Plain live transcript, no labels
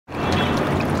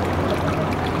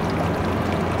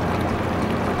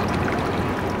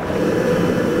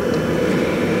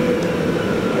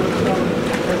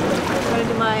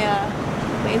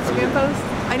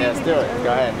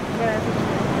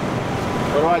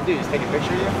I do? Just take a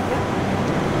picture of you?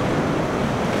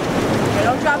 Yeah,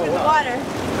 don't drop it in the water.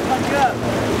 Fuck you up.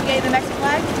 You getting the Mexican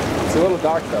flag? It's a little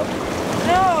dark though.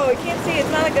 No, you can't see. It's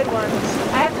not a good one.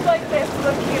 I have to like this to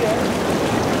look cuter.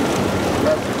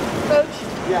 Coach,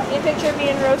 yeah. Need a picture of me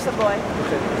and Rosa boy.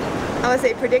 I want to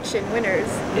say prediction winners.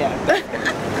 Yeah.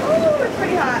 Ooh, it's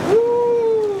pretty hot.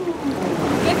 Ooh.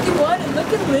 51 and look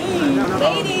at me.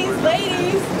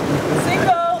 Ladies,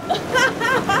 single.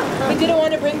 He didn't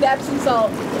want to bring the Epsom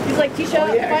salt. He's like, Tisha,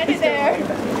 find it there.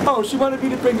 Oh, she wanted me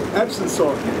to bring Epsom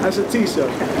salt. I said, Tisha,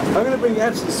 I'm going to bring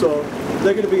Epsom salt.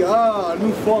 They're going to be, a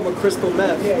new form of crystal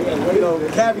meth. Yeah. You know,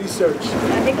 cavity search.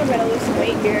 I think I'm going to lose some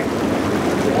weight here.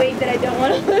 Weight that I don't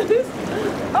want to lose.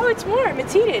 Oh, it's warm.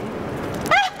 It's heated. You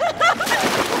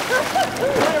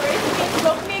want to race me and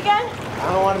smoke me again?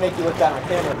 I don't want to make you look down on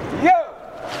camera. Yo!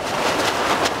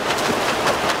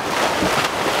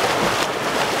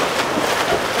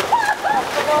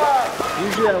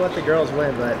 Usually I let the girls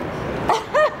win, but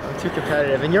I'm too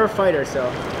competitive. And you're a fighter,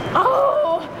 so.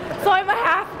 Oh, so I'm a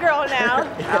half girl now.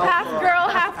 Half girl,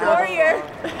 half warrior.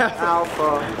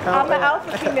 Alpha. I'm an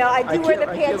alpha female. I do wear the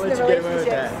pants in the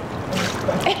relationships.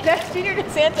 That's Junior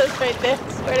Dos Santos right there,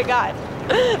 I swear to God.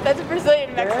 That's a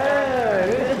Brazilian Mexican. Yeah, it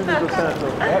is Junior Dos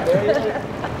Santos. Yeah, there you go.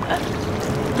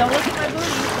 Don't look at my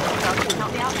booty.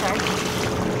 Help me out, sorry.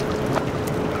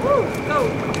 Woo, go.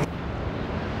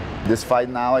 This fight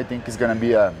now, I think, is going to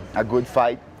be a good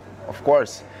fight. Of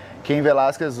course, Cain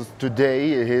Velasquez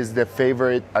today is the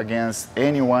favorite against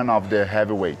any one of the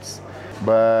heavyweights.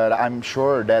 But I'm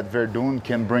sure that Verdun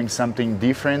can bring something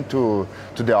different to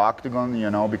the octagon, you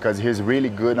know, because he's really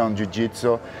good on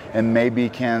jiu-jitsu and maybe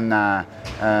can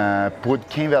put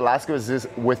Cain Velasquez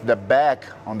with the back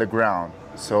on the ground.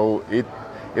 So it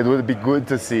would be good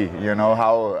to see, you know,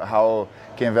 how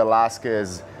Cain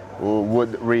Velasquez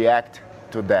would react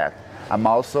to that. I'm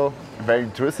also very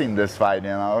interested in this fight,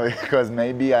 you know, because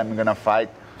maybe I'm gonna fight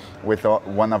with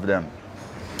one of them.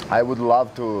 I would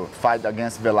love to fight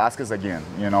against Velasquez again,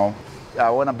 you know. I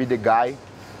wanna be the guy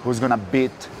who's gonna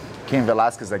beat Cain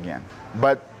Velasquez again.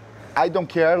 But I don't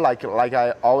care, like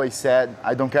I always said,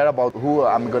 I don't care about who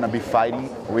I'm gonna be fighting.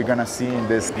 We're gonna see in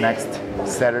this next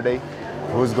Saturday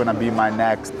who's gonna be my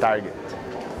next target.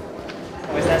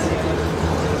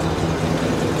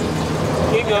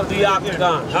 King of the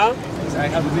octagon, huh? I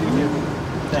have a video here.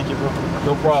 Thank you, bro.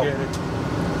 No problem.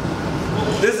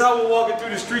 This is how we're walking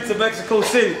through the streets of Mexico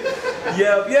City.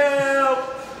 Yep, yep.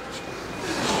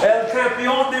 El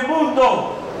campeón del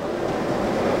mundo.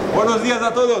 Buenos días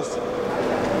a todos.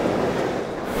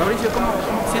 Mauricio, ¿cómo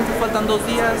sientes? Faltan 2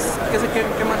 días. ¿Qué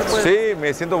más se puede? Sí,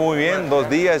 me siento muy bien. 2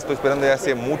 días, estoy esperando desde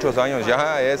hace muchos años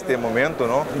ya este momento,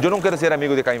 ¿no? Yo no quiero ser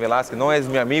amigo de Cain Velasquez, no es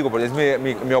mi amigo, pero es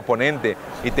mi oponente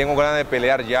y tengo ganas de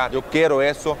pelear ya. Yo quiero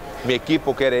eso, mi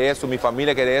equipo quiere eso, mi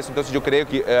familia quiere eso, entonces yo creo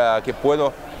que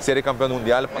puedo ser el campeón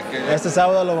mundial. Este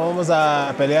sábado lo vamos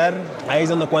a pelear, ahí es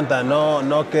donde cuenta,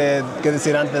 no qué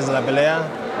decir antes de la pelea.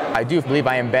 I do believe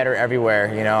I am better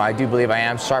everywhere, you know. I do believe I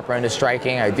am sharper into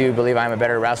striking. I do believe I'm a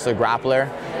better wrestler, grappler,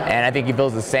 and I think he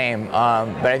feels the same.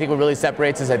 But I think what really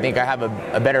separates us, I think I have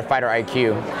a better fighter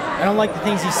IQ. I don't like the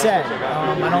things he said.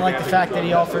 I don't like the fact that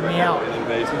he offered me out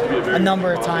a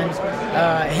number of times.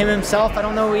 Him himself, I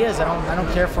don't know who he is. I don't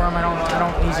care for him.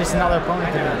 He's just another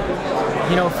opponent to me.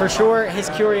 You know, for sure, his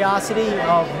curiosity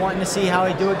of wanting to see how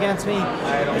he'd do against me,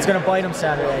 it's going to bite him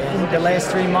Saturday. And the last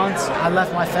 3 months, I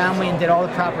left my family and did all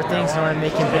the proper things in order to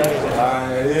make him big.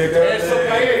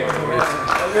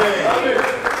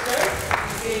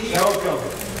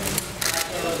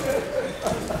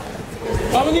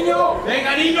 ¡Vamos, niño!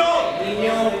 ¡Venga, niño!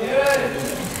 ¡Niño!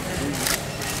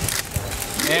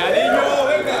 ¡Venga, niño!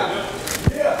 ¡Venga!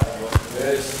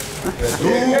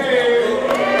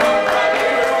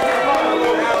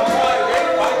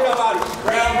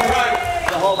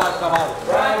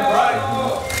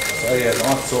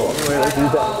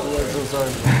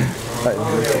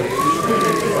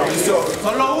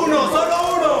 ¡Solo uno! ¡Solo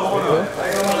uno!